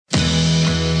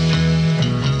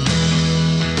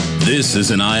This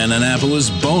is an Eye on Annapolis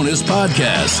bonus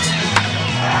podcast.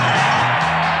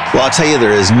 Well, I'll tell you,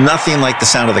 there is nothing like the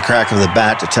sound of the crack of the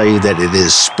bat to tell you that it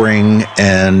is spring.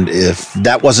 And if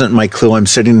that wasn't my clue, I'm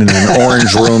sitting in an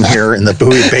orange room here in the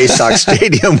Bowie Baysox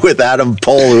Stadium with Adam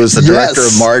Pohl, who is the director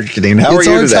of marketing. How are you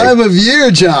today? It's our time of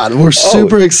year, John. We're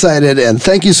super excited, and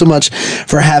thank you so much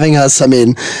for having us. I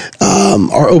mean,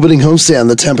 our opening homestand,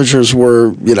 the temperatures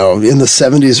were, in the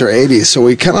 70s or 80s, so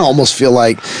we kind of almost feel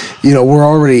like, we're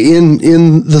already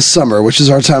in the summer, which is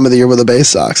our time of the year with the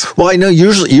Baysox. Well, I know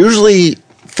usually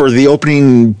for the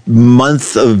opening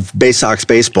month of Baysox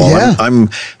baseball, I'm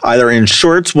either in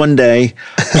shorts one day,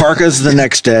 parkas the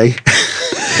next day.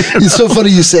 It's so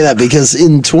funny you say that because I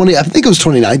think it was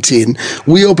 2019,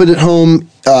 we opened at home.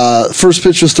 First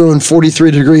pitch was thrown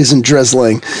 43 degrees and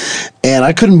drizzling, and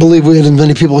I couldn't believe we had as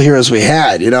many people here as we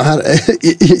had,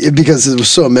 because it was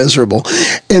so miserable.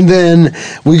 And then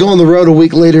we go on the road a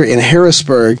week later in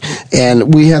Harrisburg,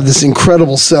 and we have this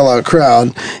incredible sellout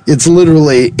crowd. It's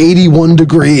literally 81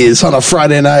 degrees on a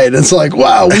Friday night. It's like,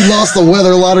 wow, we lost the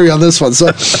weather lottery on this one. So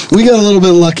we got a little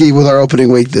bit lucky with our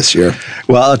opening week this year.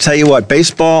 Well, I'll tell you what,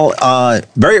 baseball,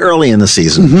 very early in the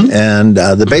season, and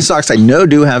the Baysox, I know,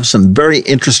 do have some very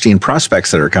interesting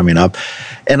prospects that are coming up.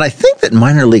 And I think that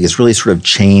minor league has really sort of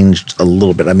changed a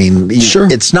little bit. I mean,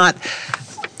 it's not,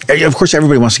 of course,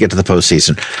 everybody wants to get to the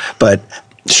postseason, but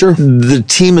the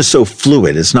team is so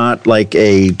fluid. It's not like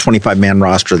a 25-man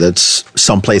roster that's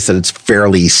someplace that it's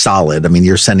fairly solid. I mean,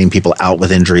 you're sending people out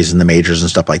with injuries in the majors and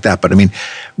stuff like that. But I mean,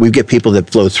 we get people that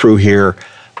flow through here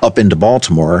up into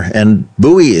Baltimore, and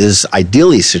Bowie is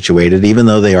ideally situated, even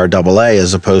though they are AA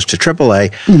as opposed to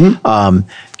AAA,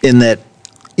 in that,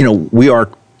 we are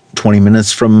 20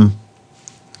 minutes from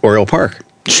Oriole Park.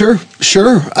 Sure.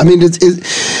 I mean,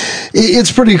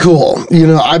 it's pretty cool.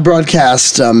 I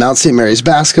broadcast Mount St. Mary's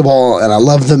basketball, and I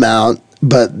love the Mount.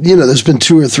 But, there's been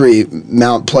 2 or 3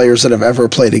 Mount players that have ever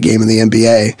played a game in the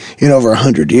NBA in over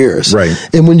 100 years. Right.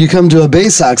 And when you come to a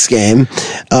Baysox game,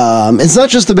 it's not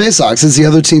just the Baysox, it's the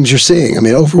other teams you're seeing. I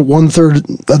mean, over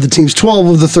 1/3 of the teams, 12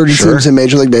 of the 30 teams in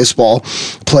Major League Baseball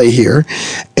play here.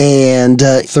 And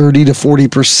 30 to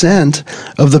 40%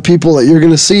 of the people that you're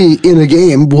going to see in a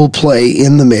game will play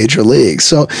in the Major League.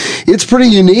 So it's pretty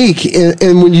unique.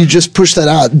 And when you just push that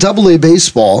out, AA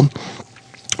baseball,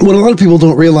 what a lot of people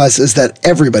don't realize is that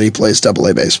everybody plays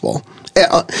AA baseball.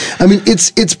 I mean,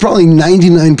 it's probably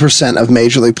 99% of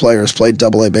Major League players play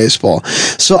AA baseball.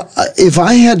 So if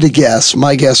I had to guess,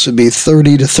 my guess would be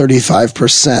 30 to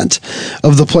 35%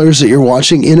 of the players that you're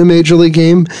watching in a Major League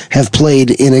game have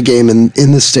played in a game in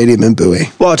the stadium in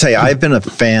Bowie. Well, I'll tell you, I've been a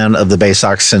fan of the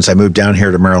Baysox since I moved down here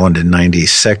to Maryland in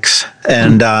 96.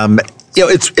 And,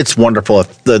 it's wonderful.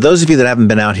 If those of you that haven't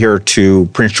been out here to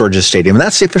Prince George's Stadium, and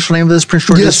that's the official name of this, Prince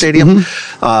George's Stadium.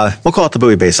 We'll call it the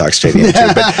Bowie Baysox Stadium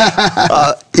too.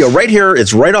 But right here,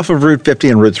 it's right off of Route 50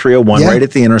 and Route 301, right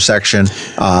at the intersection.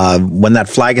 When that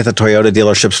flag at the Toyota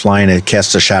dealership's flying, it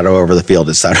casts a shadow over the field.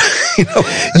 It's that,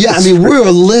 I mean, we're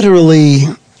literally.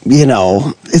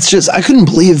 It's just, I couldn't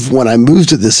believe when I moved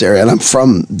to this area, and I'm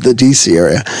from the D.C.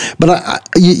 area, but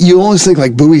you always think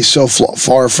like Bowie's so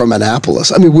far from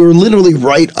Annapolis. I mean, we're literally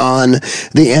right on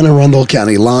the Anne Arundel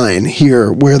County line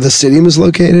here where the stadium is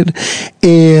located,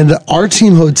 and our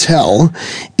team hotel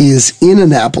is in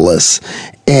Annapolis,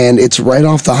 and it's right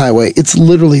off the highway. It's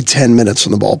literally 10 minutes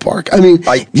from the ballpark. I mean,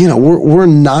 we're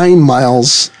 9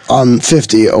 miles on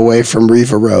 50 away from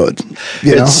Riva Road.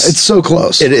 It's so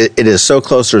close. It is so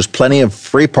close. There's plenty of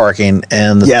free parking.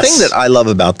 And the thing that I love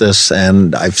about this,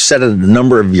 and I've said it a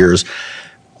number of years,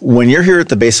 when you're here at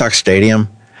the Baysox Stadium,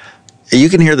 you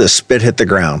can hear the spit hit the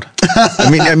ground.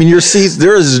 I mean, your seats,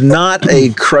 there is not a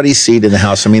cruddy seat in the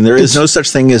house. I mean, there is no such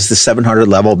thing as the 700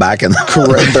 level back in the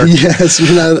correct. Yes,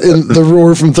 in the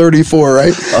roar from 34,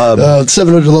 right?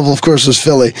 700 level, of course, was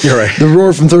Philly. You're right. The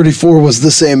roar from 34 was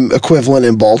the same equivalent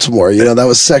in Baltimore. That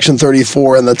was section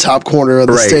 34 in the top corner of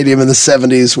the stadium in the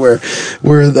 70s, where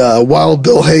the Wild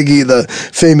Bill Hagee, the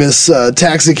famous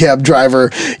taxi cab driver,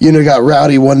 got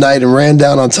rowdy one night and ran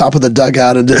down on top of the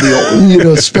dugout and did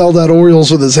the spelled out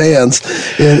Orioles with his hands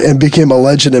and became a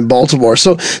legend in Baltimore.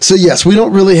 So yes, we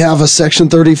don't really have a section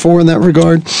 34 in that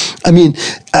regard. I mean,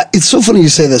 it's so funny you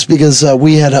say this because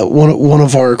we had one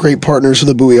of our great partners with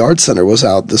the Bowie Arts Center was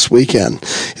out this weekend.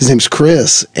 His name's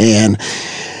Chris, and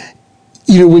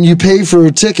when you pay for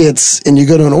tickets and you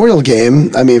go to an Oriole game,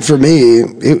 I mean, for me,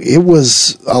 it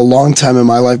was a long time in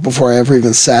my life before I ever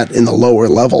even sat in the lower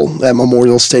level at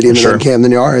Memorial Stadium in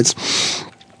Camden Yards.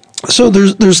 So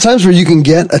there's times where you can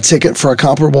get a ticket for a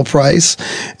comparable price.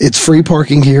 It's free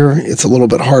parking here. It's a little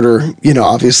bit harder,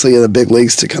 obviously in the big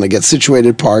leagues to kind of get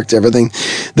situated, parked, everything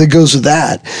that goes with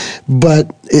that.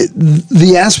 But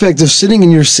the aspect of sitting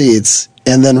in your seats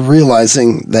and then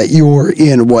realizing that you're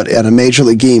in what at a major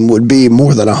league game would be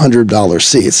more than $100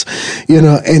 seats,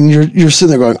 and you're sitting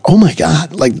there going, oh my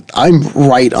God, like I'm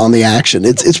right on the action.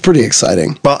 It's pretty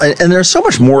exciting. Well, and there's so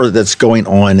much more that's going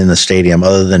on in the stadium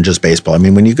other than just baseball. I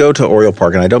mean, when you go to Oriole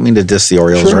Park, and I don't mean to diss the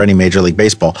Orioles or any Major League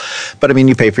Baseball, but I mean,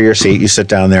 you pay for your seat, you sit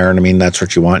down there, and I mean, that's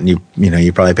what you want. And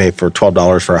you probably pay for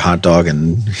 $12 for a hot dog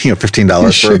and,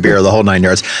 $15 for a beer, the whole 9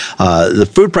 yards. The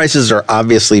food prices are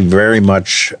obviously very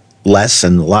much less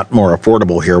and a lot more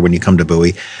affordable here when you come to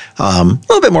Bowie. A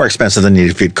little bit more expensive than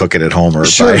if you'd cook it at home or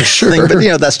buy thing,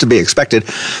 but that's to be expected.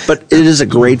 But it is a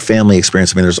great family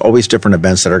experience. I mean, there's always different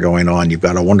events that are going on. You've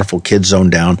got a wonderful kids zone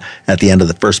down at the end of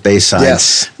the first base side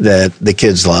that the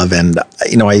kids love. And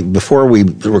before we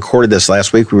recorded this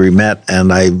last week, we met,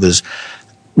 and I was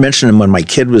mentioning when my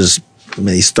kid was,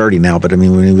 he's 30 now, but I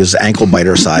mean when he was ankle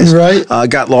biter size,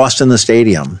 got lost in the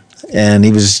stadium. And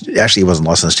he wasn't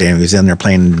lost in the stadium. He was in there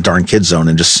playing in the darn kids zone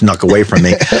and just snuck away from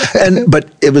me. But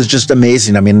it was just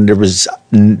amazing. I mean, there was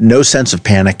no sense of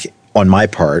panic on my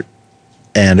part.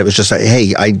 And it was just like,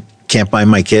 hey, I can't find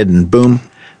my kid. And boom,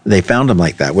 they found him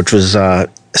like that, which was, so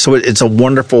it's a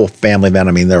wonderful family event.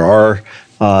 I mean, there are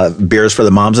beers for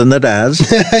the moms and the dads.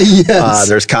 Yes.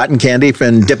 There's cotton candy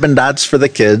and Dippin' Dots for the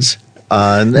kids.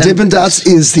 Dippin' Dots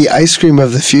is the ice cream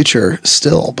of the future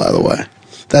still, by the way.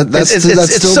 That's still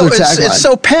their tagline. It's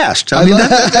so past. I mean,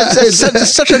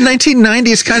 that's such a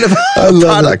 1990s kind of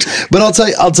product. But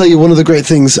I'll tell you one of the great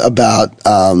things about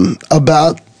the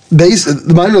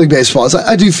minor league baseball is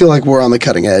I do feel like we're on the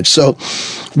cutting edge. So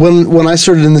when I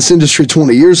started in this industry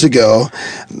 20 years ago,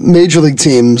 major league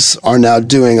teams are now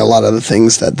doing a lot of the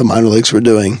things that the minor leagues were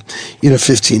doing,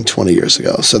 15, 20 years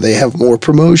ago. So they have more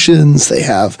promotions. They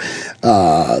have,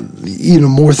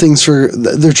 more things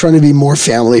they're trying to be more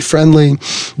family friendly.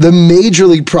 The major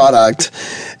league product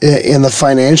and the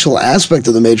financial aspect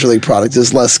of the major league product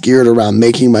is less geared around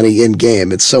making money in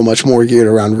game. It's so much more geared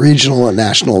around regional and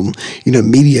national,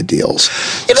 media deals.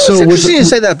 It's interesting to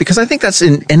say that because I think that's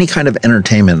in any kind of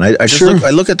entertainment. I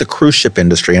look at the cruise ship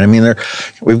industry, and I mean,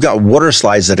 we've got water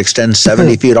slides that extend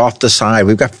 70 feet off the side.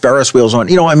 We've got Ferris wheels on.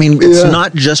 It's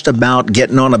not just about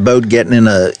getting on a boat, getting in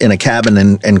a cabin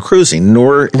and cruising.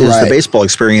 Nor is the baseball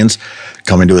experience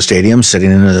coming to a stadium, sitting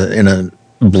in a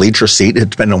bleacher seat,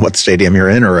 depending on what stadium you're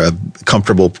in, or a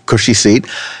comfortable, cushy seat,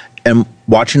 and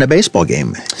watching a baseball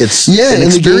game. It's an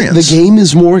experience. The game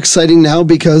is more exciting now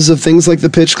because of things like the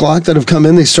pitch clock that have come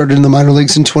in. They started in the minor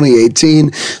leagues in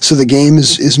 2018, so the game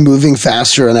is moving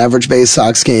faster. An average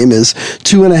Baysox game is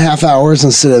 2.5 hours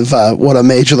instead of what a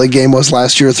major league game was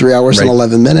last year, 3 hours and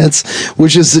 11 minutes,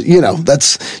 which is,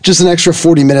 that's just an extra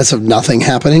 40 minutes of nothing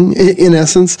happening in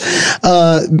essence,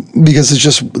 because it's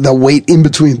just the wait in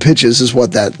between pitches is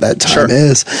what that time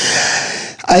is.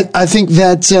 I think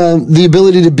that the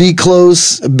ability to be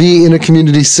close, be in a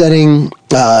community setting,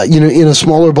 in a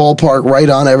smaller ballpark, right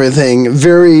on everything,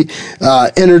 very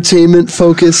entertainment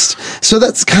focused. So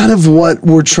that's kind of what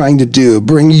we're trying to do,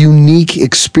 bring unique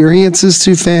experiences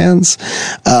to fans.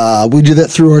 We do that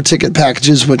through our ticket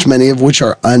packages, many of which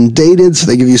are undated, so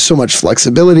they give you so much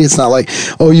flexibility. It's not like,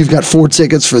 you've got 4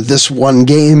 tickets for this one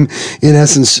game. In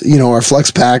essence, our flex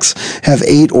packs have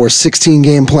 8 or 16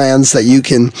 game plans that you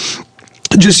can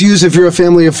just use if you're a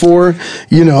family of 4,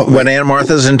 When Aunt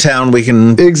Martha's in town, we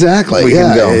can go.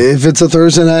 If it's a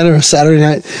Thursday night or a Saturday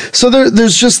night. So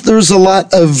there's a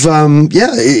lot of,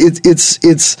 it's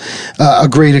a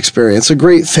great experience, a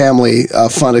great family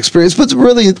fun experience. But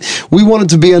really, we want it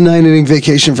to be a 9-inning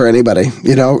vacation for anybody,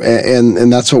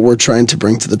 and that's what we're trying to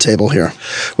bring to the table here.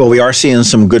 Well, we are seeing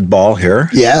some good ball here.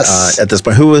 Yes. At this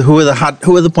point, who are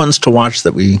the ones to watch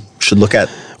that we should look at?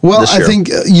 Well, I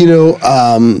think,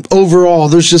 overall,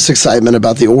 there's just excitement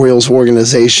about the Orioles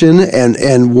organization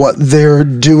and what they're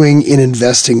doing in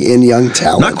investing in young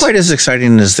talent. Not quite as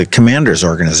exciting as the Commanders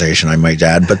organization, I might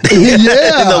add, but in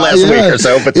the last week or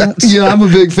so. But I'm a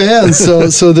big fan,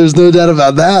 so there's no doubt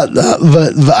about that.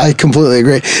 But I completely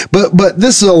agree. But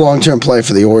this is a long-term play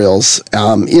for the Orioles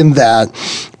in that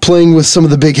playing with some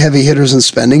of the big heavy hitters and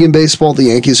spending in baseball, the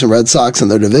Yankees and Red Sox in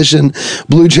their division.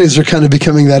 Blue Jays are kind of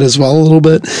becoming that as well a little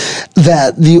bit.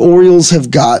 That the Orioles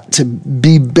have got to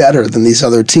be better than these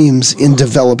other teams in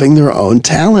developing their own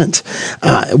talent.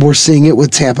 We're seeing it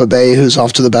with Tampa Bay, who's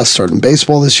off to the best start in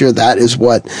baseball this year. That is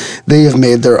what they have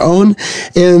made their own.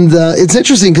 And it's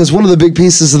interesting because one of the big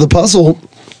pieces of the puzzle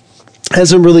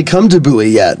hasn't really come to Bowie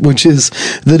yet, which is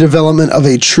the development of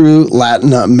a true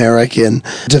Latin American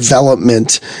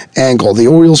development angle. The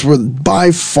Orioles were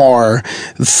by far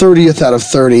 30th out of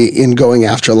 30 in going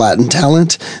after Latin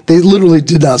talent. They literally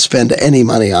did not spend any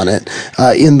money on it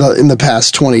in the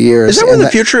past 20 years. Is that where the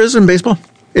future is in baseball?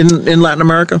 In Latin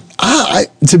America?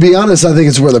 To be honest, I think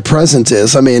it's where the present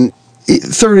is. I mean,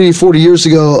 30, 40 years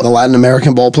ago, the Latin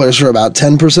American ball players were about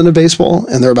 10% of baseball,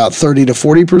 and they're about 30 to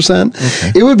 40%.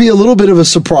 Okay. It would be a little bit of a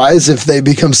surprise if they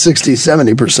become 60,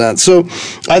 70%. So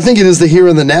I think it is the here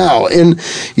and the now. And,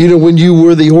 when you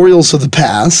were the Orioles of the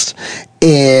past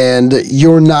and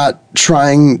you're not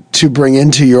trying to bring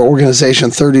into your organization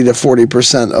 30 to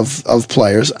 40% of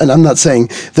players. And I'm not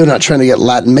saying they're not trying to get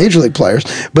Latin Major League players,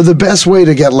 but the best way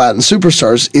to get Latin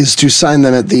superstars is to sign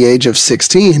them at the age of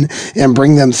 16 and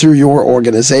bring them through your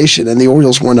organization. And the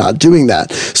Orioles were not doing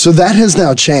that. So that has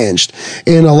now changed.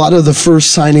 And a lot of the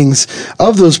first signings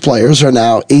of those players are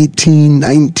now 18,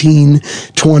 19,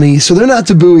 20. So they're not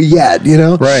to Bowie yet,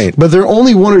 Right. But they're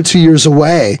only 1 or 2 years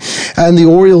away. And the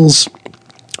Orioles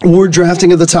were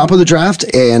drafting at the top of the draft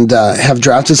and have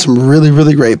drafted some really,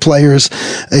 really great players.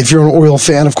 If you're an Oriole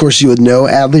fan, of course, you would know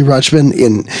Adley Rutschman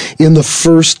in the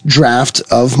first draft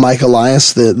of Mike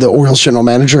Elias, the Orioles general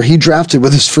manager. He drafted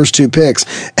with his first 2 picks,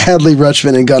 Adley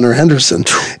Rutschman and Gunnar Henderson.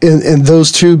 And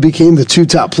those two became the 2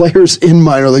 top players in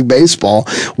minor league baseball,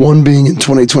 one being in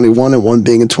 2021 and one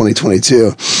being in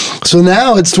 2022. So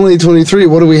now it's 2023.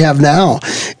 What do we have now?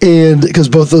 And because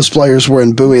both those players were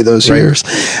in Bowie those years.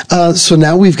 So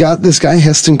now we've got this guy,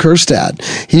 Heston Kjerstad.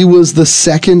 He was the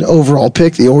 2nd overall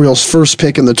pick, the Orioles' first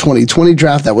pick in the 2020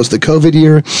 draft. That was the COVID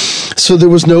year. So there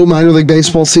was no minor league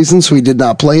baseball season, so he did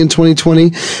not play in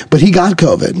 2020. But he got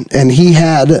COVID, and he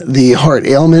had the heart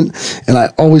ailment, and I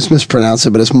always mispronounce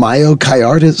it, but it's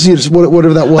myocarditis,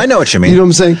 whatever that was. I know what you mean. You know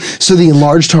what I'm saying? So the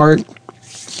enlarged heart.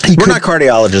 We're not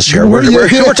cardiologists here. We're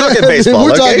talking baseball.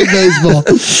 We're talking baseball.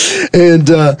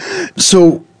 And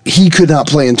so he could not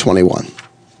play in 21.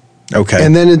 Okay.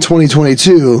 And then in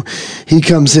 2022, he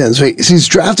comes in. So he's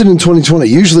drafted in 2020.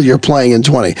 Usually you're playing in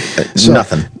 20. So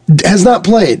nothing. Has not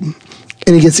played.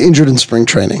 And he gets injured in spring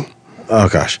training. Oh,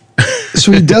 gosh.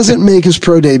 So he doesn't make his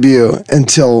pro debut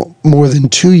until more than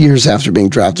 2 years after being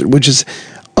drafted, which is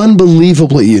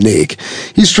unbelievably unique.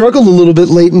 He struggled a little bit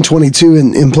late in 22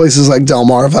 in places like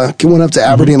Delmarva. He went up to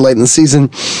Aberdeen late in the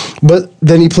season, but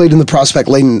then he played in the Prospect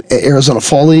Layton Arizona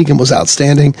Fall League and was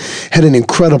outstanding. Had an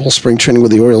incredible spring training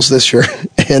with the Orioles this year.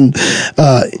 And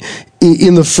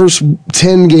in the first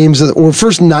 10 games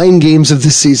first 9 games of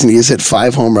this season, he has hit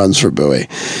 5 home runs for Bowie.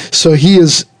 So he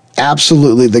is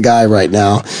absolutely the guy right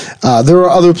now. There are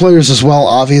other players as well,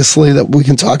 obviously, that we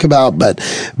can talk about, but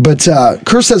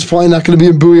Kjerstad's probably not going to be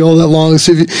in Bowie all that long.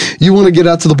 So if you want to get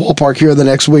out to the ballpark here in the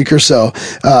next week or so,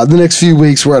 the next few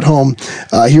weeks, we're at home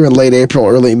here in late April,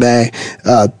 early May,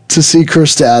 to see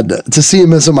Kjerstad, to see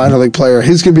him as a minor league player.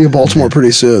 He's going to be in Baltimore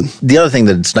pretty soon. The other thing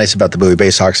that's nice about the Bowie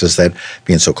Baysox is that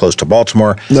being so close to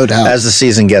Baltimore, no doubt, as the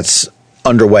season gets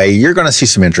underway, you're going to see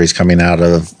some injuries coming out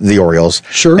of the Orioles.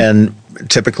 Sure. And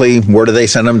typically, where do they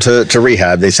send them to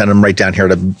rehab? They send them right down here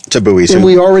to Bowie. And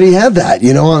we already had that,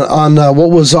 on what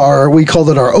was we called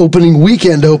it our opening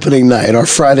night, our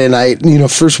Friday night,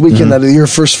 first weekend out of the year,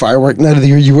 first firework night of the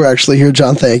year. You were actually here,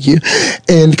 John, thank you.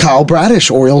 And Kyle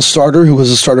Bradish, Orioles starter, who was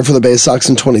a starter for the Baysox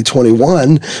in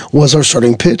 2021, was our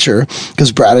starting pitcher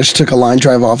because Bradish took a line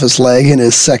drive off his leg in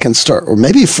his second start, or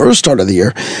maybe first start of the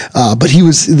year. But he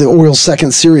was the Orioles'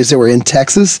 second series. They were in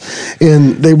Texas,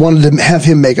 and they wanted to have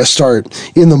him make a start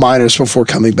in the minors before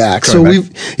coming back. So you're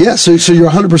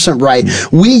 100% right.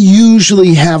 We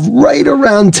usually have right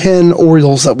around 10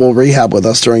 Orioles that will rehab with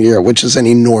us during a year, which is an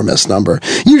enormous number.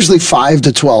 Usually 5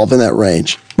 to 12 in that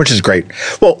range. Which is great.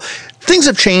 Well, things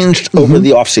have changed over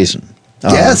the offseason.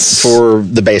 Yes. For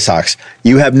the Baysox.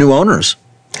 You have new owners.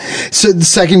 So the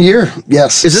second year,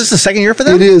 yes. Is this the second year for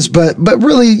them? It is, but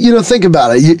really, think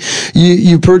about it.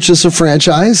 You purchase a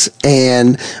franchise,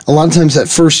 and a lot of times that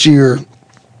first year,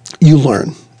 you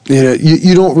learn.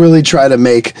 You don't really try to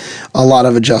make a lot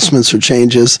of adjustments or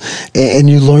changes, and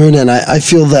you learn. And I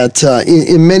feel that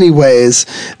in many ways,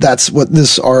 that's what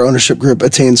our ownership group,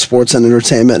 Attain Sports and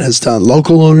Entertainment, has done.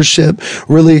 Local ownership,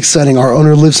 really exciting. Our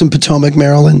owner lives in Potomac,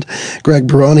 Maryland, Greg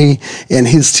Baroni and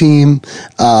his team,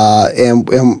 and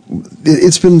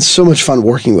it's been so much fun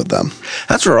working with them.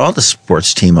 That's where all the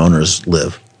sports team owners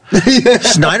live. Yeah.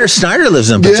 Snyder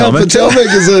lives in Potomac. Yeah,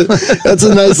 Potomac that's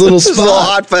a nice little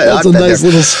spot. That's a nice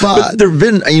little spot. But there've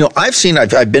been,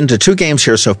 I've been to 2 games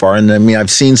here so far, and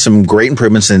I've seen some great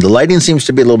improvements, and the lighting seems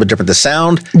to be a little bit different. The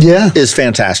sound is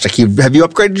fantastic. Have you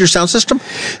upgraded your sound system?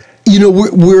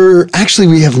 we're actually,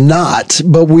 we have not,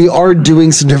 but we are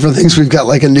doing some different things. We've got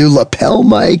like a new lapel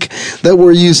mic that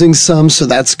we're using so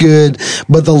that's good,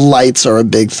 but the lights are a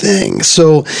big thing.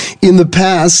 So in the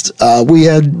past, we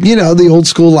had, the old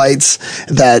school lights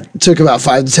that took about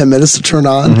 5 to 10 minutes to turn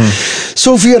on.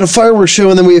 So if we had a fireworks show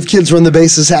and then we have kids run the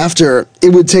bases after,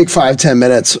 it would take 5-10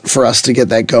 minutes for us to get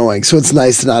that going. So it's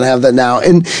nice to not have that now.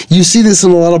 And you see this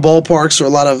in a lot of ballparks or a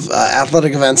lot of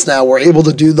athletic events now. We're able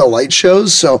to do the light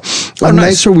shows. So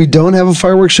nights where we don't have a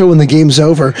fireworks show when the game's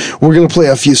over, we're going to play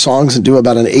a few songs and do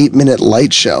about an 8-minute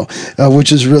light show,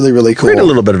 which is really, really cool. Create a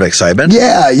little bit of excitement.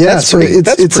 Yeah. It's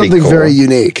something cool. Very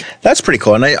unique. That's pretty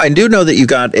cool. And I do know that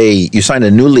you signed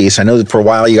a new lease. I know that for a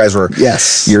while you guys were,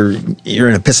 you're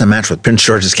in a piss and match with Prince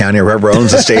George's County or whoever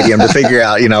owns the stadium to figure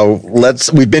out,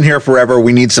 we've been here forever.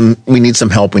 We need some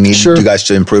help. We need you guys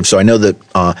to improve. So I know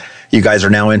that you guys are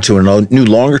now into a new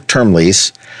longer term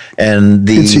lease, and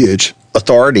it's huge.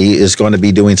 Authority is going to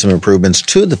be doing some improvements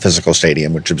to the physical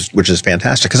stadium, which is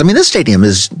fantastic. Because this stadium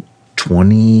is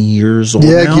 20 years old now?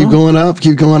 Yeah, keep going up.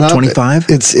 25?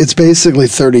 It's basically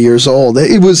 30 years old.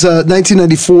 It was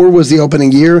 1994 was the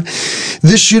opening year.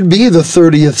 This should be the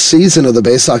 30th season of the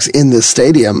Baysox in this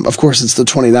stadium. Of course, it's the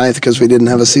 29th because we didn't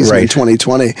have a season in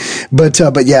 2020. But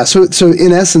yeah, so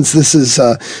in essence, this is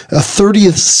a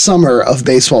 30th summer of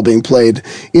baseball being played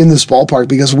in this ballpark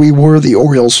because we were the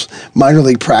Orioles minor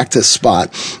league practice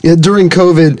spot. During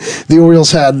COVID, the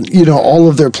Orioles had, all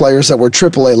of their players that were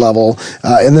AAA level,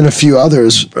 and then a few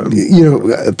others,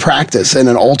 practice in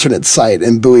an alternate site,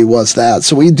 and Bowie was that.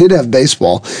 So we did have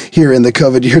baseball here in the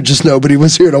COVID year, just nobody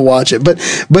was here to watch it. But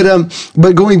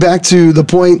going back to the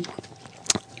point,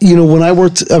 when I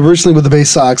worked originally with the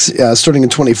Baysox, starting in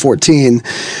 2014,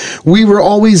 we were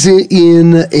always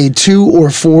in a 2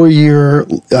 or 4 year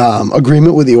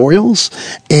agreement with the Orioles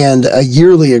and a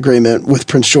yearly agreement with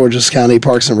Prince George's County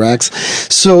Parks and Recs.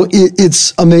 So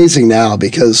it's amazing now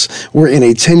because we're in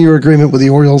a 10-year agreement with the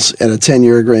Orioles and a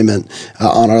 10-year agreement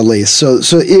on our lease. So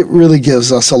it really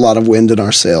gives us a lot of wind in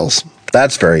our sails.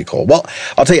 That's very cool. Well,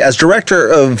 I'll tell you, as director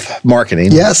of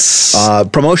marketing, yes,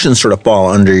 promotions sort of fall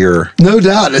under your... No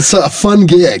doubt. It's a fun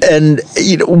gig. And,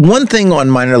 one thing on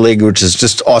minor league, which is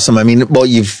just awesome,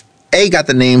 you've got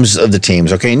the names of the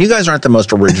teams, okay? And you guys aren't the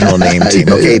most original name team,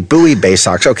 okay? Bowie,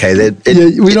 Baysox, okay.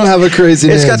 We don't have a crazy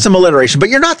name. It's got some alliteration, but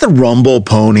you're not the Rumble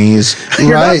Ponies.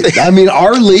 Right.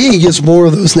 Our league is more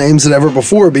of those names than ever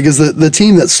before because the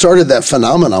team that started that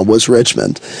phenomenon was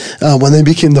Richmond when they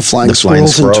became the Flying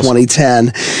Squirrels in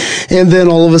 2010. And then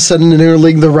all of a sudden in our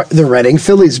league, the Reading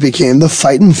Phillies became the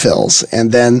Fightin' Phils.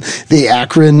 And then the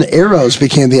Akron Arrows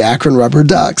became the Akron Rubber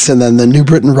Ducks. And then the New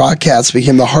Britain Rockcats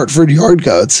became the Hartford Yard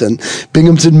Goats. And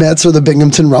Binghamton Mets are the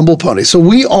Binghamton Rumble Ponies. So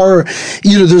we are,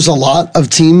 there's a lot of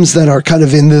teams that are kind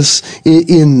of in this,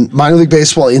 in minor league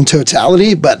baseball in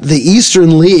totality, but the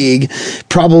Eastern League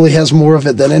probably has more of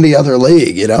it than any other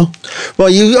league,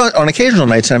 Well, on occasional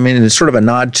nights, it's sort of a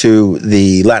nod to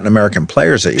the Latin American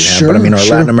players that you have, but our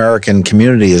Latin American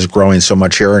community is growing so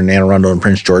much here in Anne Arundel and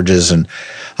Prince George's and,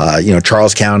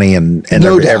 Charles County and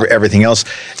everything else.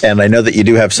 And I know that you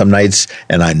do have some nights,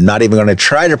 and I'm not even going to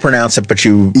try to pronounce it, but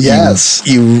you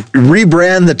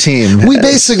rebrand the team. We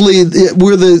basically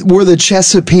we're the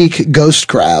Chesapeake Ghost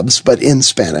Crabs, but in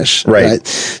Spanish, right?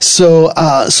 So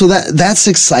that's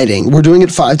exciting. We're doing it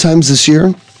 5 times this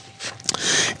year,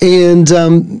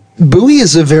 and Bowie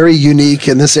is a very unique,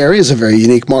 and this area is a very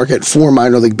unique market for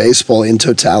minor league baseball in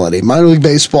totality. Minor league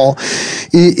baseball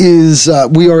is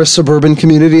we are a suburban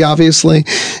community, obviously,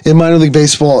 and minor league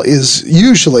baseball is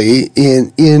usually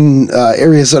in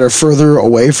areas that are further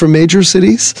away from major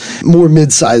cities, more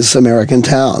mid-sized American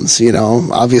towns.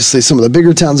 Obviously, some of the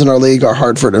bigger towns in our league are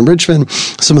Hartford and Richmond.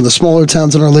 Some of the smaller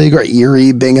towns in our league are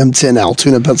Erie, Binghamton,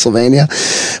 Altoona, Pennsylvania.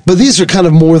 But these are kind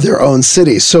of more their own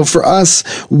cities. So for us,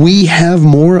 we have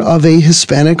more of a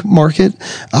Hispanic market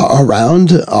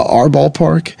around our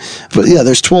ballpark. But yeah,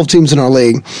 there's 12 teams in our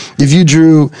league. If you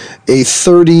drew a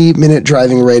 30-minute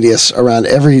driving radius around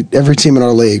every team in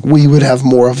our league, we would have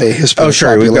more of a Hispanic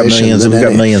population. We've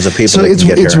got millions of people. So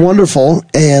it's wonderful.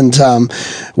 And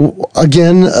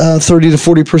again, 30 to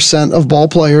 40% of ball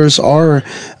players are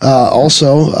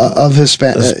also of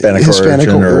Hispanic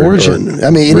origin.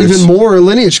 Even more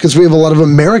lineage because we have a lot of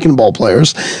American ball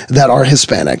players that are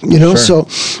Hispanic. So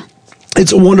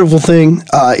it's a wonderful thing.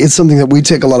 It's something that we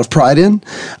take a lot of pride in.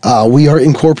 We are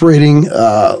incorporating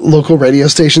a local radio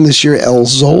station this year, El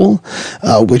Zol,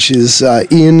 which is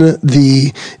in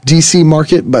the D.C.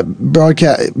 market, but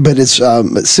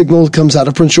its signal comes out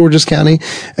of Prince George's County,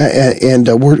 and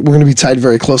we're going to be tied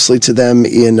very closely to them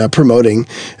in promoting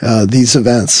these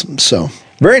events. So.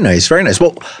 Very nice, very nice.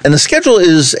 Well, and the schedule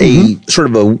is a sort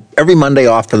of a every Monday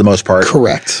off for the most part.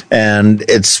 Correct. And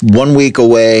it's 1 week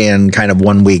away and kind of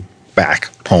 1 week back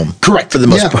home. Correct. For the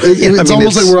most part. It's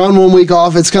almost like we're on 1 week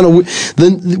off. It's kind of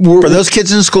for those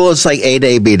kids in school, it's like A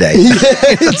day, B day. Yeah,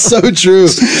 it's so true,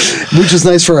 which is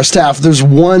nice for our staff. There's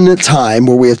one time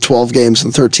where we have 12 games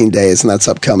in 13 days, and that's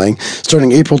upcoming.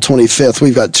 Starting April 25th,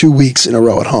 we've got 2 weeks in a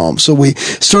row at home. So we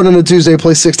start on a Tuesday,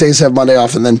 play 6 days, have Monday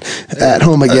off, and then at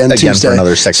home again Tuesday. For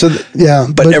another 6. So,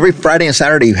 but every Friday and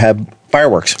Saturday you have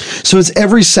fireworks. So it's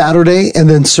every Saturday and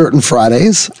then certain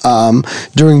Fridays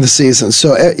during the season.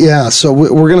 So so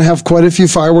we're going to have quite a few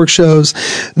fireworks shows.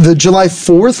 The July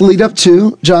 4th lead up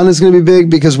to, John, is going to be big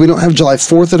because we don't have July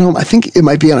 4th at home. I think it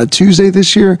might be on a Tuesday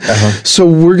this year. So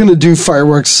we're going to do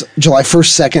fireworks July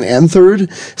 1st, 2nd, and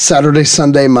 3rd, Saturday,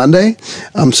 Sunday, Monday.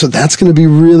 So that's going to be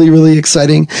really, really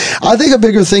exciting. I think a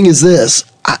bigger thing is this.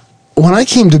 When I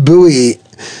came to Bowie,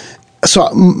 so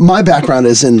my background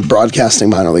is in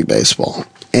broadcasting minor league baseball.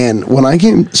 And when I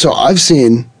came, so I've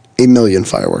seen a million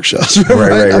fireworks shows.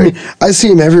 Right? I mean, I see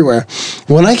them everywhere.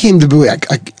 When I came to Bowie,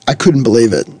 I couldn't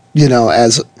believe it,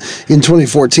 as in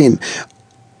 2014.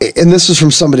 And this is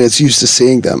from somebody that's used to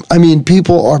seeing them. I mean,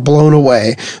 people are blown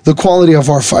away. The quality of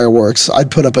our fireworks, I'd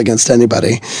put up against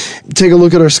anybody. Take a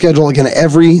look at our schedule. Again,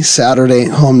 every Saturday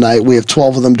home night, we have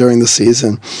 12 of them during the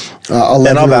season.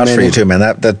 And I'll vouch for you too, man.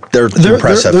 They're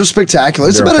impressive. They're spectacular.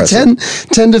 It's about a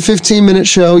 10 to 15 minute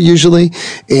show usually.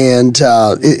 And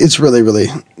it's really, really...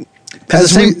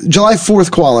 July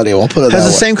 4th quality, we'll put it that way. Has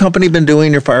the same company been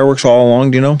doing your fireworks all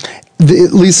along, do you know?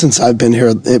 At least since I've been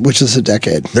here, which is a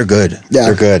decade. They're good. Yeah.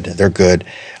 They're good.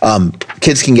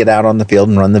 Kids can get out on the field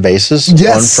and run the bases on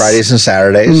Fridays and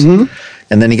Saturdays.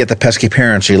 And then you get the pesky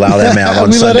parents. You allow them out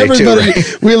on Sunday too.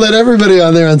 Right? We let everybody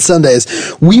on there on Sundays.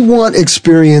 We want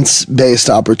experience-based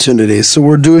opportunities. So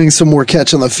we're doing some more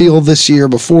catch on the field this year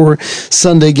before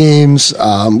Sunday games.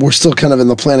 We're still kind of in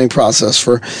the planning process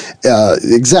for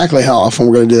exactly how often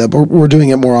we're going to do that. But we're doing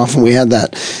it more often. We had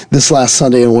that this last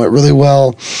Sunday and went really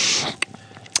well.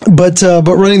 But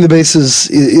running the bases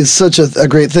is such a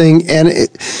great thing. And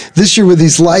this year with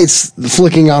these lights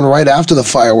flicking on right after the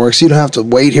fireworks, you don't have to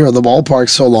wait here at the ballpark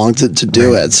so long to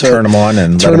do it. So turn them on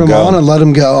and let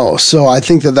them go. So I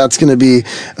think that's going to be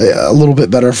a little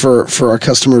bit better for our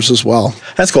customers as well.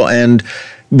 That's cool. And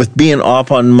with being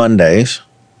off on Mondays,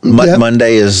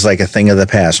 Monday is like a thing of the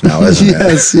past now, isn't it?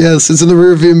 Yes. It's in the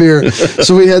rearview mirror.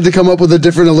 So we had to come up with a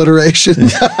different alliteration.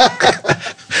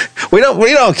 We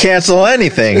don't cancel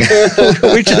anything.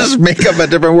 We just make up a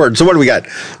different word. So what do we got?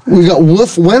 We got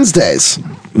Wolf Wednesdays.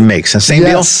 Makes sense. Same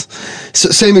deal?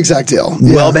 Same exact deal.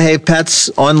 Well-behaved pets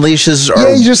on leashes?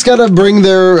 You just got to bring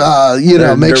their,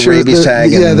 make sure rabies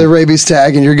tag. Their rabies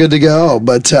tag, and you're good to go.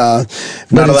 But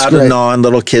not allowed to gnaw on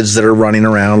little kids that are running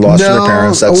around, lost to their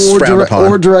parents. That's frowned upon.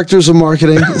 Or directors of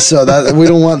marketing. So that we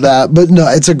don't want that. But no,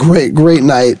 it's a great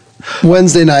night.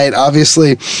 Wednesday night,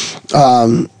 obviously.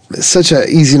 Such an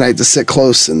easy night to sit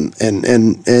close and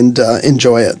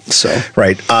enjoy it. So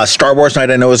right, Star Wars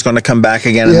night I know is going to come back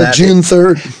again. Yeah, June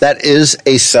 3rd. That is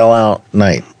a sellout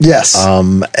night. Yes.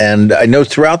 And I know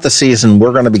throughout the season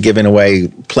we're going to be giving away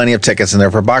plenty of tickets in there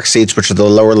for box seats, which are the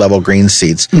lower level green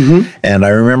seats. And I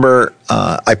remember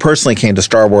I personally came to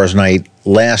Star Wars night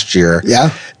last year.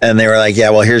 Yeah. And they were like, yeah,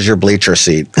 well, here's your bleacher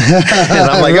seat. And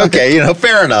I'm like, okay,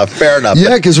 fair enough.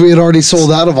 Yeah, because we had already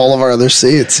sold out of all of our other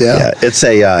seats. Yeah.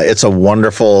 It's a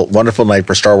wonderful, wonderful night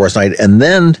for Star Wars night. And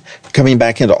then coming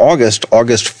back into August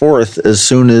 4th, as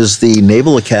soon as the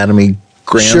Naval Academy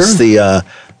grants the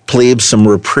plebes some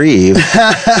reprieve.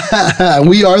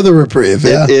 We are the reprieve.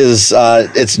 Yeah.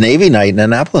 It's Navy night and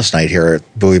Annapolis night here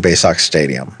at Bowie Baysox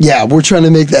Stadium. Yeah, we're trying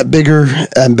to make that bigger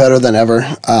and better than ever.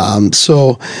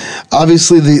 So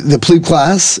obviously the plebe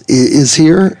class is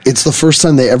here. It's the first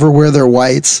time they ever wear their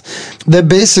whites. That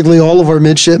basically all of our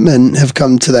midshipmen have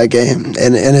come to that game,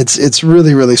 and it's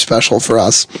really, really special for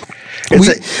us.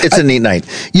 It's a neat night.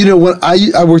 When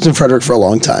I worked in Frederick for a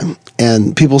long time,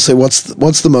 and people say, what's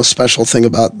the most special thing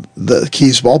about the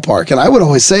Keys ballpark? And I would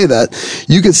always say that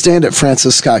you could stand at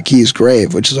Francis Scott Key's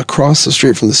grave, which is across the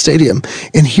street from the stadium,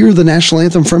 and hear the national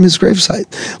anthem from his gravesite.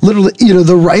 Literally,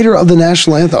 the writer of the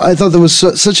national anthem. I thought that was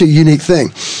such a unique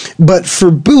thing. But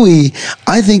for Bowie,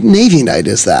 I think Navy night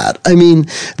is that. I mean,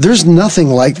 there's nothing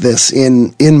like this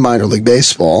in minor league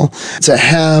baseball. To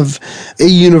have a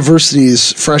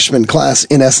university's freshman class,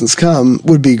 in essence, come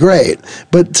would be great.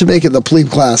 But to make it the plebe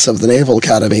class of the Naval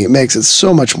Academy. It makes it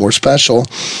so much more special.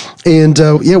 And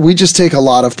we just take a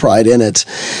lot of pride in it.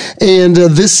 And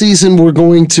this season, we're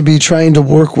going to be trying to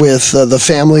work with the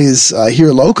families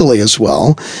here locally as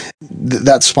well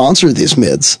that sponsor these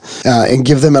mids and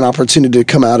give them an opportunity to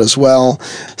come out as well.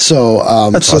 So,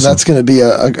 that's going to be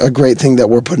a great thing that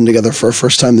we're putting together for our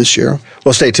first time this year.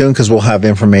 Well, stay tuned because we'll have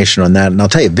information on that. And I'll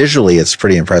tell you, visually, it's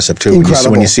pretty impressive, too.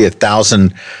 Incredible. When you see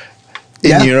 1,000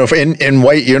 in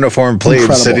white uniform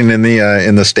plebes sitting in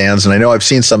the stands. And I know I've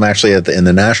seen some actually in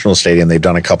the National Stadium. They've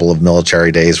done a couple of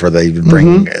military days where they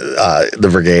bring the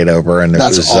brigade over, and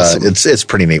that's awesome. It's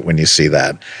pretty neat when you see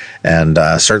that. And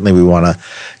certainly we want to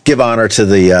give honor to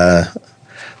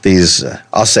these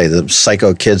I'll say the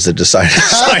psycho kids that decided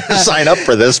to sign up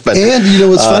for this. But and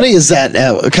what's funny is that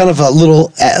kind of a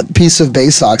little piece of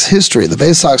Baysox history. The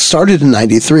Baysox started in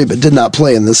 '93, but did not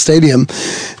play in the stadium,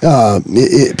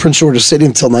 Prince George's Stadium,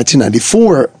 until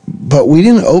 1994. But we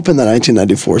didn't open the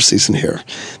 1994 season here.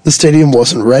 The stadium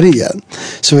wasn't ready yet,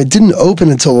 so it didn't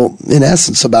open until, in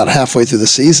essence, about halfway through the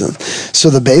season. So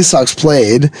the Baysox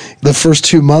played the first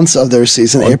 2 months of their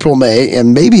season, April, May,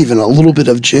 and maybe even a little bit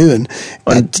of June,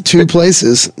 at two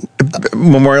places.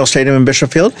 Memorial Stadium in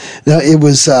Bishop Field? No, it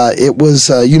was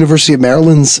University of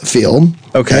Maryland's field.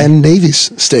 Okay. And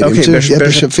Navy's Stadium, too.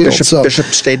 Bishop Field. Bishop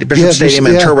Stadium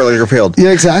and Terwilliger Field.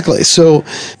 Yeah, exactly. So,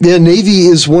 Navy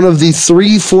is one of the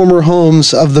 3 former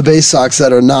homes of the Baysox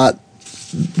that are not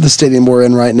the stadium we're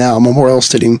in right now. Memorial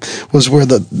Stadium was where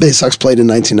the Baysox played in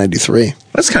 1993.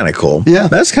 That's kind of cool. Yeah.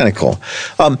 That's kind of cool.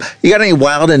 You got any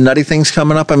wild and nutty things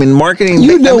coming up? I mean, marketing.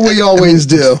 We always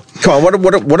do. Come on,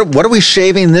 what are we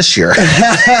shaving this year?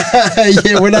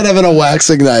 Yeah, we're not having a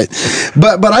waxing night.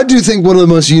 But I do think one of the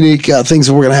most unique things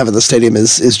that we're going to have at the stadium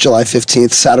is July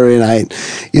 15th, Saturday night.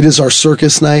 It is our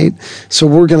circus night. So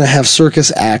we're going to have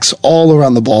circus acts all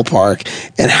around the ballpark.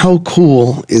 And how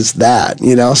cool is that?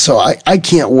 So I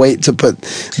can't wait to put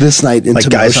this night into like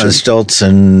guys motion. on stilts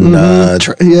and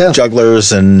jugglers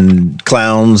and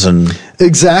clowns and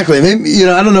exactly. Maybe,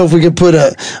 I don't know if we could put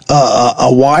a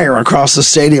wire across the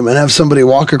stadium and have somebody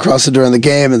walk across it during the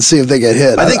game and see if they get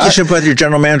hit. I think you should put your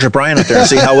general manager Brian up there and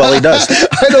see how well he does.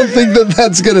 I don't think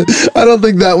I don't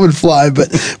think that would fly, but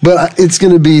it's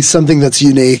gonna be something that's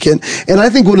unique. And I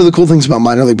think one of the cool things about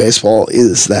minor league baseball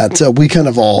is that we kind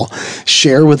of all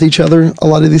share with each other a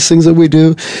lot of these things that we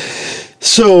do.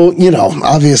 So,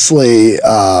 obviously,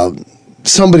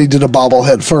 somebody did a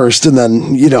bobblehead first, and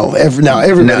then everybody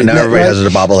has a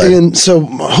bobblehead. And so,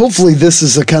 hopefully, this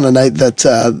is the kind of night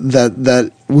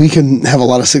that we can have a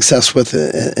lot of success with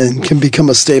it and can become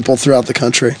a staple throughout the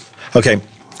country. Okay.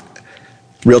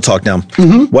 Real talk now.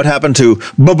 What happened to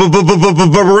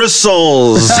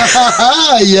Bristles?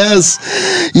 Yes.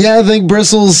 Yeah, I think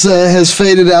Bristles has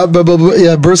faded out. But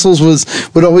Bristles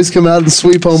would always come out and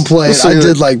sweep home plate. I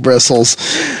did like Bristles.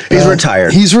 He's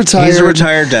retired. He's retired. He's a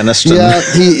retired dentist. Yeah,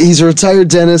 he's a retired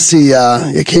dentist. He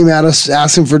came at us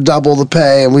asking for double the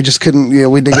pay, and we just couldn't.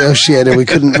 We negotiated. We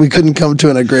couldn't come to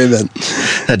an agreement.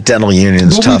 That dental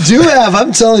union's tough. We do have.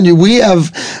 I'm telling you, we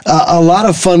have a lot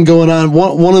of fun going on.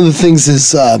 One of the things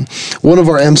is one of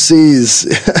our MCs.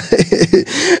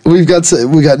 we got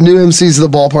new MCs at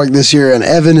the ballpark this year, and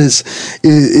Evan is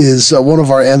one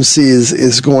of our MCs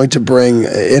is going to bring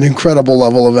an incredible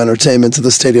level of entertainment to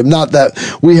the stadium. Not that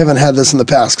we haven't had this in the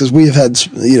past, because we have had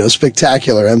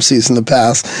spectacular MCs in the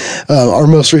past. Our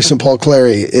most recent, Paul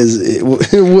Clary,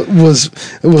 was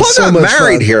Paul so got much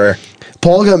married fun. here.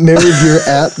 Paul got married here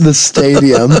at the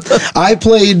stadium. I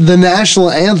played the national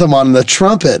anthem on the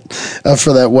trumpet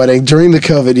for that wedding during the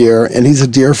COVID year, and he's a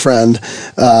dear friend.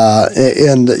 But I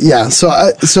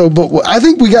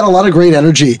think we got a lot of great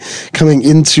energy coming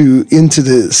into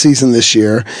the season this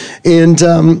year, and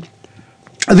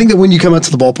I think that when you come out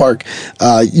to the ballpark,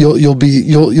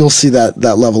 you'll see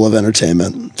that level of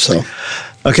entertainment. So,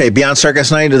 okay, beyond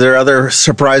circus night, are there other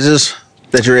surprises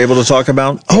that you're able to talk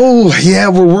about? Oh, yeah,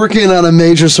 we're working on a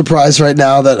major surprise right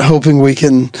now that hoping we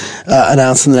can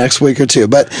announce in the next week or two.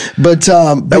 But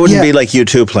that wouldn't be like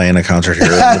U2 playing a concert here.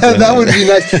 That would be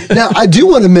nice. Now, I do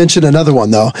want to mention another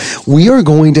one, though. We are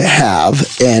going to have,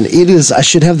 and it is, I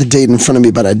should have the date in front of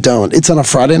me, but I don't. It's on a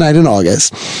Friday night in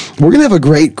August. We're going to have a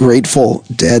great Grateful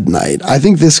Dead night. I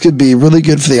think this could be really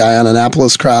good for the Ion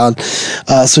Annapolis crowd.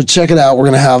 So check it out. We're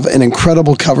going to have an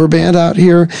incredible cover band out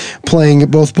here playing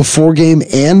both before game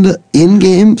and in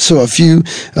game. So a few,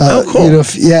 cool.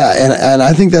 And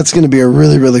I think that's going to be a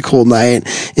really, really cool night.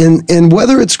 And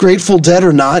whether it's Grateful Dead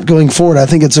or not going forward, I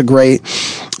think it's a great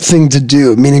thing to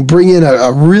do, meaning bring in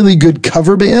a really good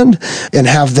cover band and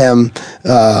have them,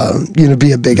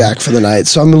 be a big act for the night.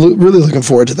 So I'm really looking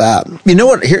forward to that. You know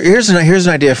what? Here's an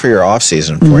idea for your off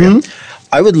season for you.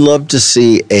 I would love to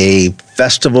see a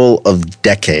festival of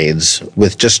decades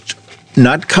with just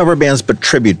not cover bands, but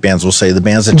tribute bands, we'll say, the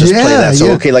bands that just play that.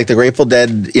 So, okay, like the Grateful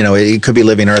Dead, it could be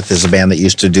Living Earth is a band that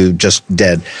used to do just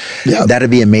Dead. Yeah. That'd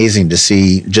be amazing to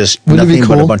see just nothing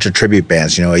but a bunch of tribute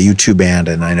bands, a U2 band,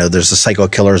 and I know there's the Psycho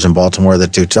Killers in Baltimore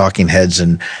that do Talking Heads,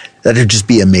 and that'd just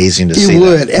be amazing to see. It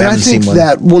would, and I think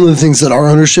that one of the things that our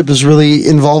ownership is really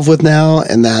involved with now,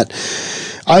 and that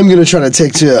I'm going to try to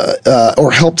take to,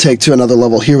 or help take to another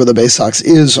level here with the Baysox,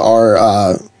 is our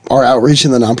outreach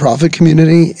in the nonprofit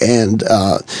community and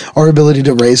our ability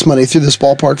to raise money through this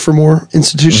ballpark for more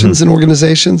institutions and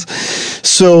organizations.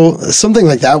 So something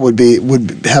like that would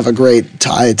have a great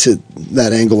tie to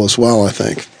that angle as well, I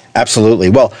think. Absolutely.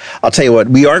 Well, I'll tell you what,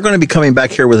 we are going to be coming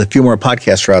back here with a few more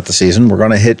podcasts throughout the season. We're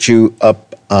going to hit you up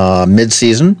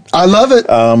mid-season. I love it.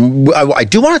 I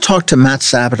do want to talk to Matt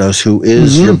Sabatos, who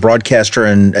is your broadcaster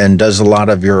and does a lot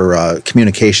of your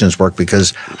communications work,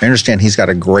 because I understand he's got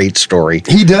a great story.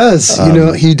 He does.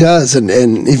 He does. And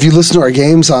if you listen to our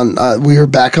games we are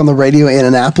back on the radio in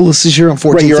Annapolis this year on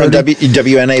 1430. Right, you're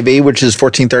on WNAB, which is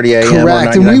 1430 AM.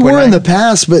 Correct. And we were in the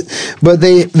past, but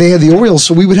they had the Orioles,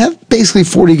 so we would have basically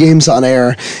 40 games on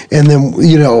air and then,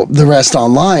 the rest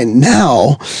online.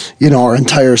 Now, our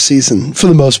entire season, for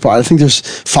the most part, I think there's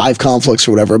 5 conflicts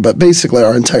or whatever, but basically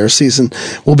our entire season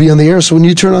will be on the air. So when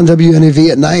you turn on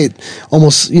WNAV at night,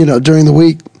 almost, during the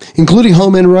week, including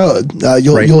home and road,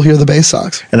 you'll hear the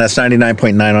Baysox. And that's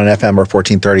 99.9 on FM or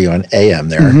 1430 on AM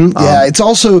there. Yeah, it's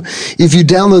also, if you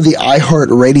download the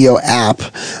iHeartRadio app,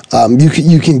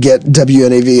 you can get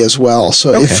WNAV as well.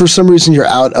 So if for some reason you're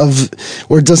out of,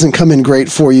 or it doesn't come in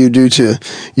great for you due to,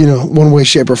 one way,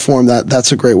 shape, or form,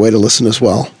 that's a great way to listen as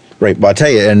well. Right. Well, I'll tell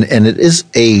you, and it is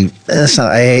I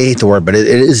hate the word, but it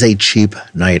is a cheap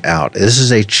night out. This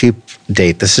is a cheap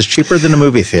date. This is cheaper than a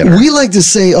movie theater. We like to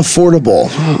say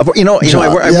affordable. I'm with you. I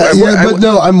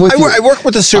work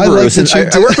with the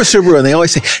Subaru. I work with Subaru, and they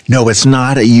always say, no, it's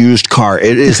not a used car.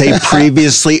 It is a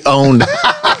previously owned.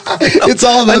 It's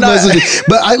all about messaging.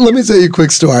 But let me tell you a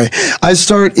quick story. I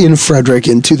start in Frederick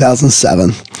in 2007.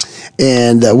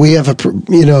 And we have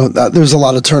there's a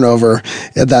lot of turnover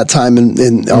at that time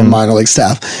in our minor league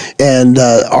staff. And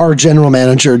our general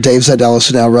manager, Dave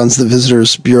Zidelis, who now runs the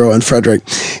Visitors Bureau in Frederick,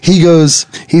 he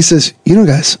says,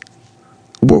 guys,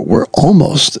 we're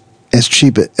almost as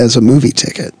cheap as a movie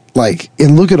ticket.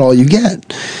 And look at all you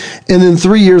get. And then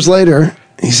 3 years later,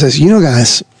 he says,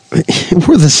 guys,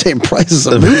 we're the same price as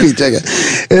a movie ticket.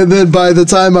 And then by the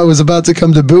time I was about to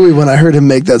come to Bowie, when I heard him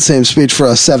make that same speech for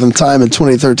a 7th time in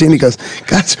 2013, he goes,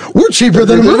 guys, we're cheaper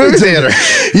than a movie theater.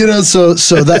 So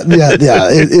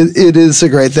that, it is a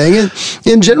great thing.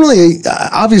 And generally,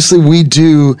 obviously we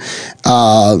do,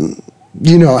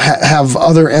 have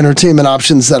other entertainment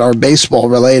options that are baseball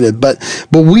related, but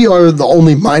we are the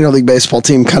only minor league baseball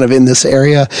team kind of in this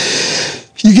area.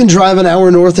 You can drive an hour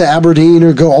north to Aberdeen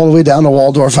or go all the way down to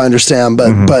Waldorf, I understand.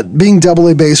 But being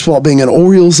AA baseball, being an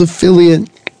Orioles affiliate,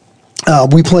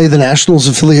 we play the Nationals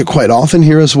affiliate quite often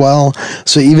here as well.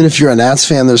 So even if you're a Nats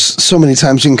fan, there's so many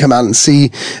times you can come out and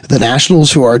see the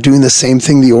Nationals, who are doing the same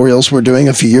thing the Orioles were doing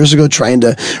a few years ago, trying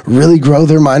to really grow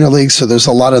their minor leagues. So there's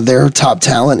a lot of their top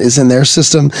talent is in their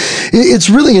system. It's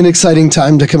really an exciting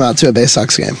time to come out to a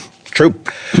Baysox game. True.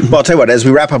 Well, I'll tell you what, as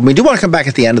we wrap up, we do want to come back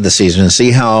at the end of the season and see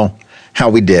how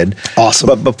we did. Awesome.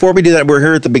 But before we do that, we're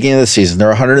here at the beginning of the season. There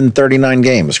are 139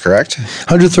 games, correct?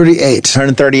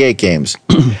 138 games.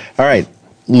 All right.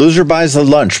 Loser buys the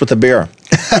lunch with the beer.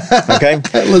 Okay.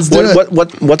 Let's do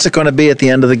it. What's it going to be at the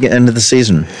end of the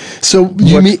season? So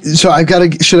should I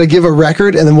give a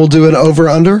record and then we'll do an over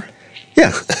under?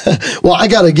 Yeah. Well, I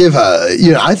got to give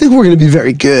I think we're going to be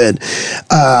very good.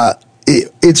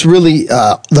 It's really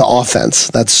the offense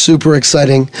that's super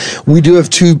exciting. We do have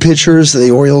 2 pitchers that the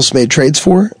Orioles made trades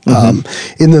for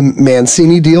in the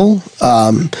Mancini deal,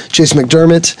 Chase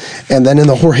McDermott, and then in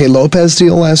the Jorge Lopez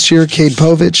deal last year, Cade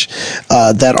Povich,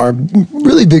 that are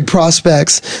really big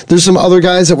prospects. There's some other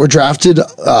guys that were drafted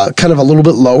kind of a little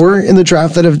bit lower in the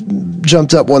draft that have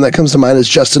jumped up. One that comes to mind is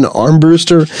Justin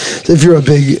Armbruster. If you're a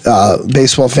big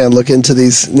baseball fan, look into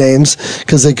these names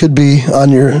because they could be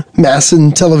on your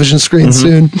Masson television screen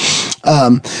soon.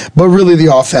 But really the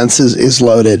offense is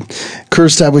loaded.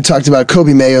 Kerstad, we talked about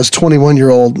Kobe Mayo's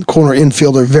 21-year-old corner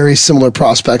infielder, very similar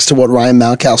prospects to what Ryan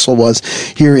Mountcastle was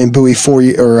here in Bowie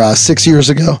 6 years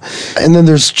ago. And then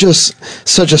there's just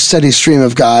such a steady stream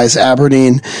of guys.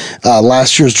 Aberdeen,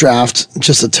 last year's draft,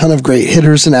 just a ton of great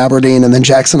hitters in Aberdeen. And then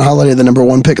Jackson Holiday, the number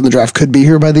 1 pick in the draft, could be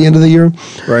here by the end of the year.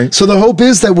 Right. So the hope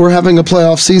is that we're having a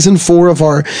playoff season. 4 of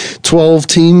our 12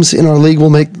 teams in our league will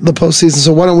make the postseason.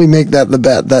 So why don't we make that the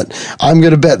bet? That I'm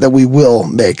going to bet that we will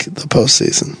make the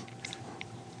postseason.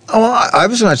 Oh, well, I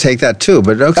was going to take that too,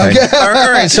 but okay. All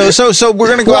right. So we're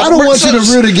going to go. Well, I don't want you to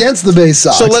root against the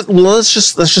Baysox. So let's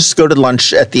just go to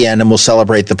lunch at the end, and we'll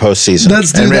celebrate the postseason.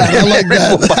 Let's do that. I like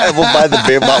that.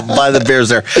 We'll buy the beers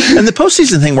there, and the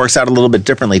postseason thing works out a little bit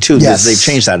differently too because they've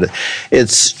changed that.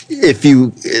 It's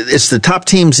the top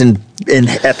teams at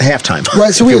the halftime.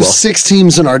 Right. So we have 6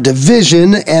 teams in our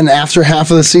division, and after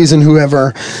half of the season,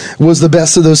 whoever was the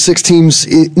best of those 6 teams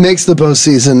makes the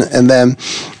postseason, and then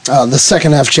the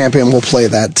second half champion will play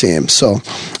that team. So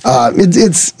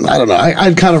it's I don't know.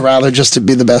 I'd kind of rather just to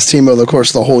be the best team over the course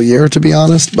of the whole year, to be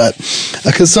honest. But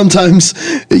because sometimes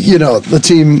the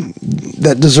team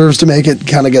that deserves to make it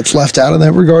kind of gets left out in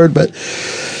that regard. But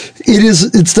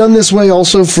it's done this way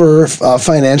also for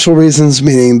financial reasons,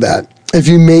 meaning that if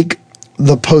you make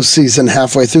the postseason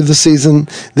halfway through the season,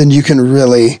 then you can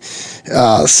really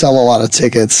sell a lot of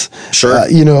tickets,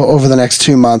 over the next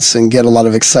 2 months and get a lot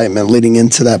of excitement leading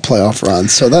into that playoff run.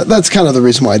 So that's kind of the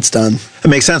reason why it's done. It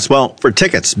makes sense. Well, for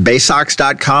tickets,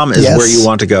 Baysox.com is where you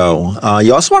want to go.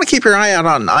 You also want to keep your eye out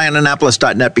on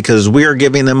eyeonannapolis.net because we are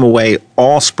giving them away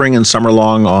all spring and summer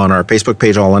long on our Facebook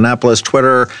page, All Annapolis,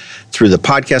 Twitter, through the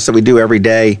podcast that we do every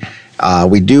day.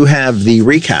 We do have the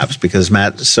recaps because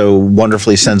Matt so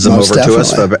wonderfully sends them over to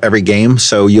us for every game.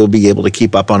 So you'll be able to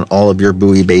keep up on all of your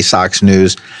Bowie Baysox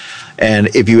news.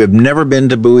 And if you have never been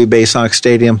to Bowie Baysox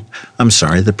Stadium,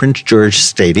 the Prince George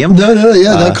Stadium.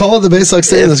 They call it the Baysox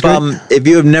Stadium. That's great. If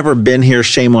you have never been here,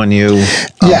 shame on you.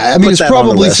 It's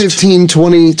probably 15,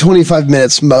 20, 25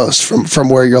 minutes most from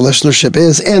where your listenership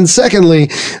is. And secondly,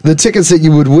 the tickets that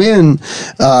you would win,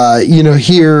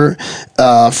 here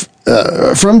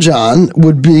from John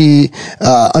would be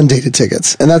undated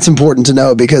tickets. And that's important to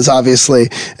know because obviously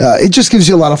it just gives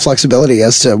you a lot of flexibility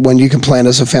as to when you can plan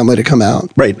as a family to come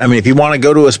out. Right. I mean, if you want to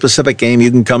go to a specific game,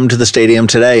 you can come to the stadium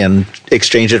today and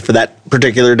exchange it for that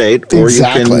particular date.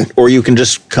 Or you can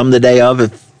just come the day of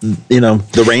if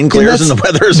the rain clears and the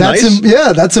weather is nice.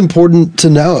 That's important to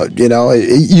note.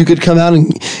 You could come out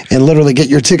and literally get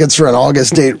your tickets for an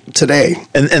August date today.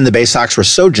 And the Baysox were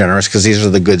so generous because these are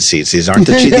the good seats. These aren't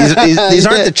the cheap. These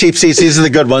aren't the cheap seats. These are the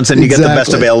good ones, and you get the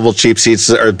best available cheap seats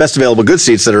or best available good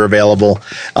seats that are available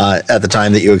at the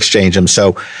time that you exchange them.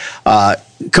 So.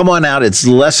 Come on out. It's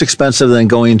less expensive than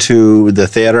going to the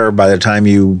theater by the time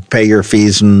you pay your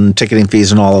fees and ticketing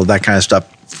fees and all of that kind of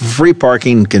stuff. Free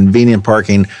parking, convenient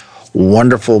parking,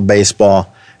 wonderful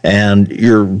baseball, and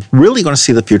you're really going to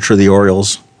see the future of the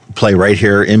Orioles play right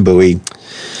here in Bowie.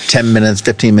 10 minutes,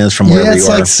 15 minutes from wherever you are. It's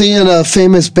like seeing a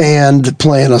famous band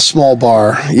play in a small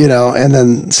bar, and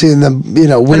then seeing them,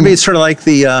 win. Maybe it's sort of like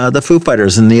the Foo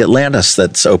Fighters in the Atlantis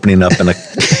that's opening up in a...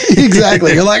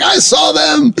 Exactly. You're like, I saw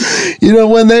them,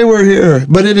 when they were here.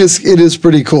 But it is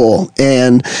pretty cool.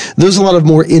 And there's a lot of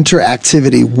more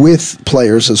interactivity with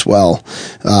players as well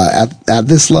at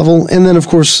this level. And then, of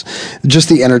course, just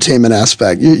the entertainment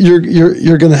aspect. You're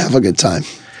going to have a good time.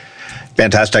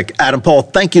 Fantastic. Adam Paul,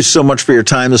 thank you so much for your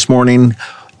time this morning.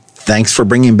 Thanks for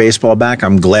bringing baseball back.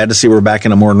 I'm glad to see we're back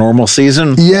in a more normal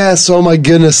season. Yes. Oh, my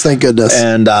goodness. Thank goodness.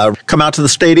 And come out to the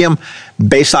stadium.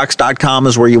 Baysox.com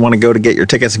is where you want to go to get your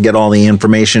tickets and get all the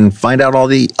information. Find out all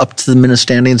the up-to-the-minute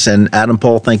standings. And Adam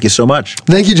Paul, thank you so much.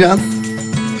 Thank you, John.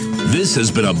 This has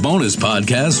been a bonus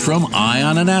podcast from Eye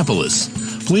on Annapolis.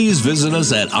 Please visit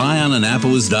us at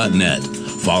eyeonannapolis.net.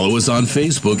 Follow us on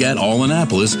Facebook at All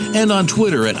Annapolis and on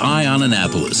Twitter at Eye on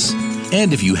Annapolis.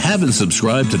 And if you haven't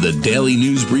subscribed to the Daily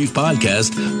News Brief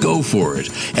podcast, go for it.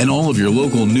 And all of your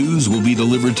local news will be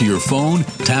delivered to your phone,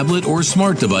 tablet, or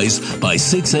smart device by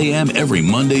 6 a.m. every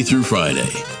Monday through Friday.